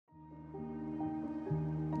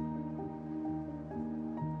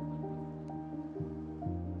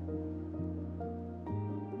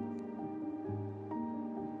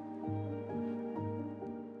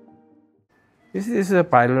This is a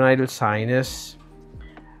pilonidal sinus.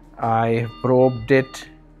 I probed it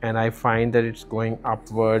and I find that it's going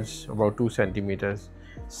upwards about 2 centimeters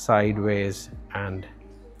sideways, and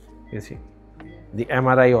you see the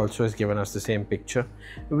MRI also has given us the same picture.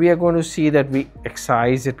 We are going to see that we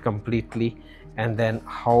excise it completely, and then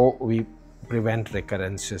how we prevent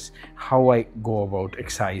recurrences, how I go about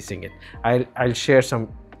excising it. I'll share some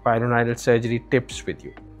pilonidal surgery tips with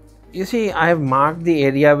you. You see, I have marked the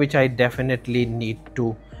area which I definitely need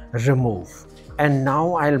to remove, and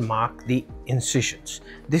now I'll mark the incisions.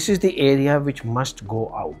 This is the area which must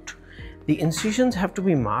go out. The incisions have to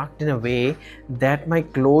be marked in a way that my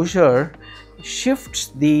closure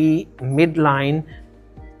shifts the midline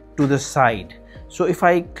to the side. So if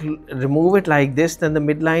I remove it like this, then the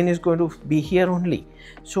midline is going to be here only.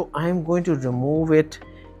 So I am going to remove it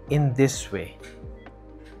in this way.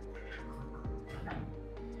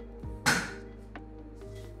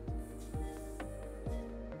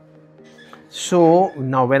 So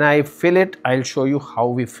now when I fill it, I'll show you how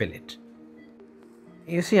we fill it.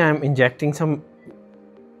 You see, I'm injecting some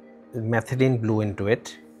methylene blue into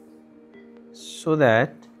it so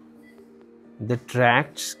that the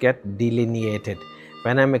tracts get delineated.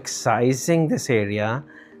 When I'm excising this area,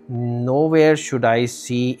 nowhere should I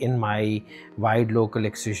see in my wide local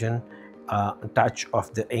excision a touch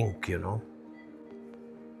of the ink, you know.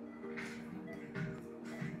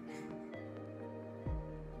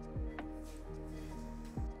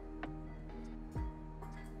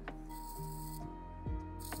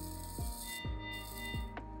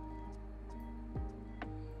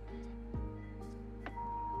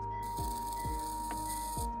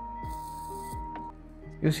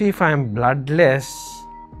 You see, if I am bloodless,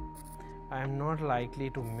 I am not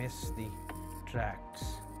likely to miss the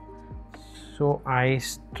tracts. So I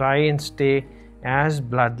try and stay as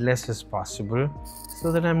bloodless as possible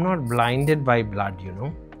so that I'm not blinded by blood, you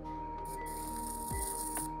know.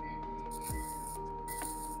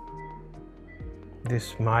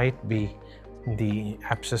 This might be the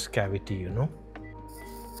abscess cavity, you know.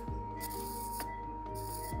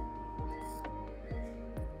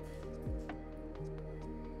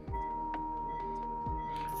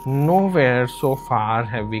 Nowhere so far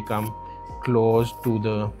have we come close to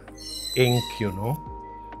the ink, you know.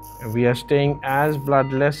 We are staying as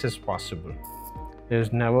bloodless as possible.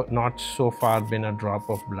 There's not so far been a drop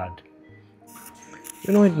of blood.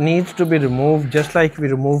 You know, it needs to be removed just like we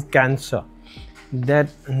remove cancer. That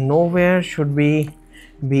nowhere should we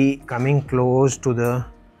be coming close to the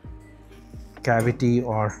cavity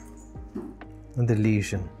or the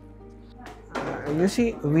lesion. You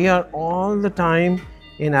see, we are all the time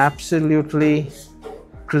in absolutely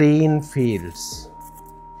clean fields.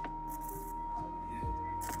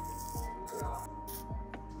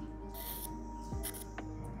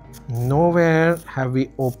 Nowhere have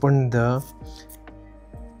we opened the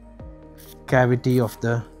cavity of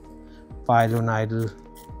the pilonidal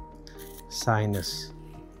sinus.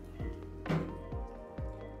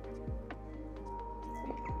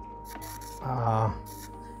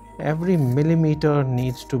 Every millimeter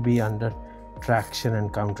needs to be under traction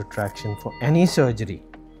and counter traction for any surgery.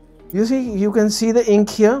 You see, you can see the ink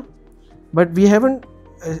here, but we haven't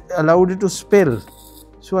allowed it to spill.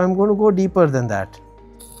 So I'm going to go deeper than that.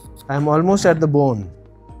 I'm almost at the bone.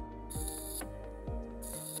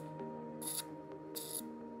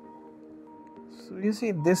 So you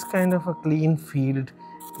see, this kind of a clean field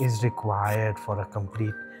is required for a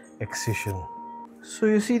complete excision. So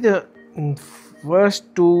you see, the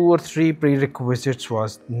first 2 or 3 prerequisites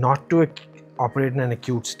was not to operate in an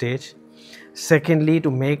acute stage. Secondly,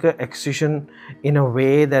 to make an excision in a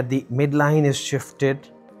way that the midline is shifted.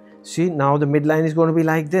 See, now the midline is going to be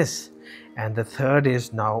like this. And the third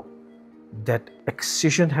is now that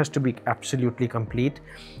excision has to be absolutely complete.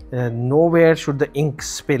 Nowhere should the ink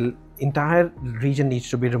spill. Entire region needs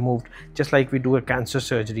to be removed, just like we do a cancer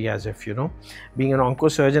surgery, as if, you know. Being an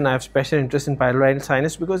oncosurgeon, I have special interest in pilonidal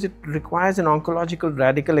sinus because it requires an oncological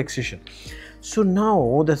radical excision. So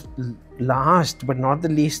now the last but not the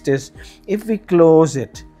least is, if we close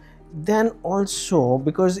it, then also,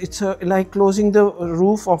 because it's like closing the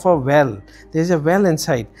roof of a well, there's a well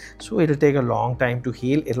inside, so it'll take a long time to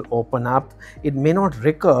heal. It'll open up. It may not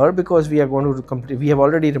recur because we are going to we have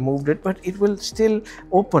already removed it, but it will still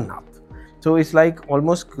open up. So it's like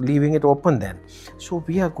almost leaving it open then. So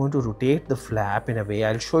we are going to rotate the flap in a way,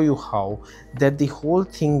 I'll show you how, that the whole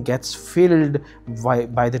thing gets filled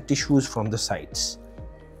by the tissues from the sides.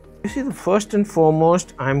 You see, the first and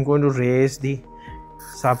foremost, I'm going to raise the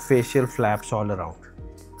subfacial flaps all around.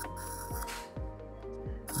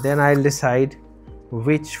 Then I'll decide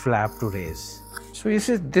which flap to raise. So you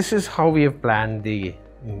see, this is how we have planned the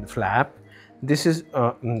flap. This is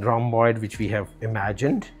a rhomboid which we have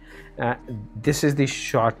imagined. This is the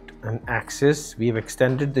short axis. We have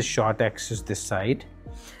extended the short axis this side,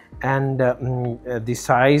 and the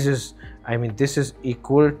size is, I mean, this is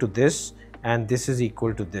equal to this and this is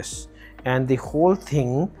equal to this, and the whole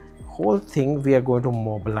thing we are going to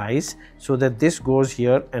mobilize so that this goes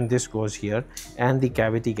here and this goes here and the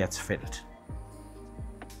cavity gets filled.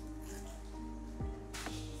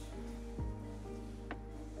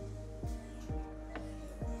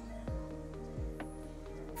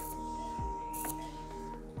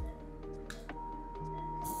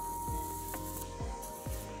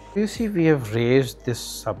 You see, we have raised this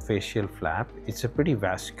subfacial flap. It's a pretty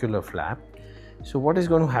vascular flap. So what is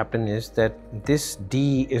going to happen is that this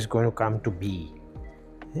D is going to come to B,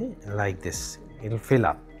 like this. It'll fill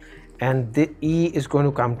up, and the E is going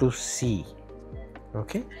to come to C,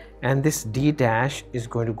 okay, and this D dash is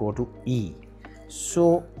going to go to E.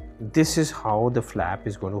 So this is how the flap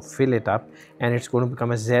is going to fill it up, and it's going to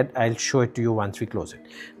become a Z. I'll show it to you once we close it.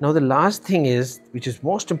 Now the last thing is, which is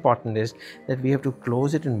most important, is that we have to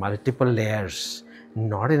close it in multiple layers,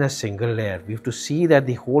 not in a single layer. We have to see that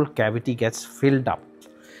the whole cavity gets filled up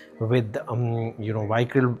with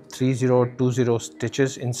Vicryl 3020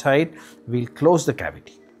 stitches inside. We'll close the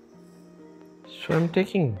cavity. So I'm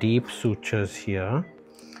taking deep sutures here,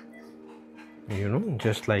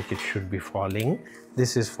 just like it should be falling.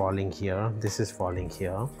 This is falling here, this is falling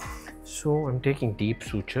here. So I'm taking deep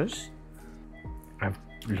sutures. I've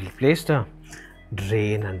placed a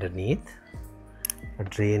drain underneath. A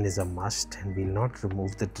drain is a must, and we'll not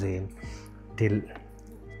remove the drain till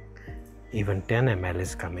even 10 ml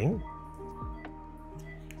is coming.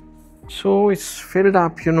 So it's filled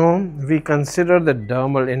up, we consider the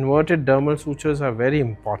inverted dermal sutures are very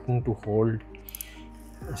important to hold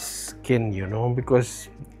skin, because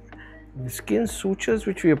the skin sutures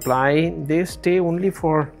which we apply, they stay only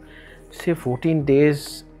for say 14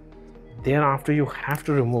 days. Thereafter you have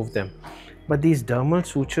to remove them. But these dermal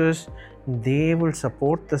sutures, they will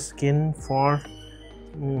support the skin for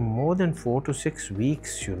more than 4 to 6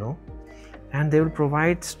 weeks, and they will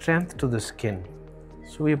provide strength to the skin.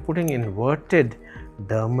 So we are putting inverted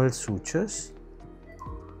dermal sutures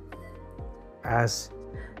as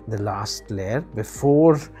the last layer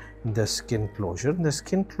before the skin closure. The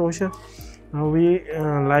skin closure, we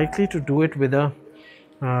are likely to do it with a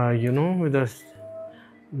with a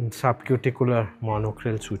subcuticular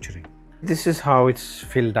monocryl suturing. This is how it's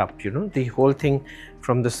filled up, the whole thing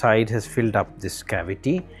from the side has filled up this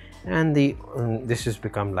cavity, and this has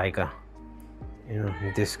become like a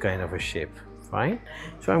this kind of a shape. Fine.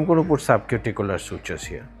 So I'm going to put subcuticular sutures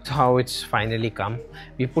here. That's how it's finally come.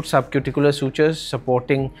 We put subcuticular sutures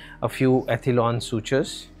supporting a few ethylon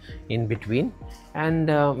sutures in between, and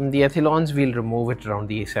the ethylons we'll remove it around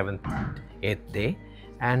the 7th, 8th day,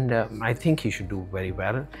 and I think he should do very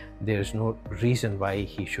well. There's no reason why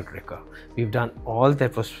he should recur. We've done all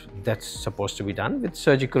that's supposed to be done with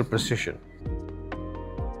surgical precision.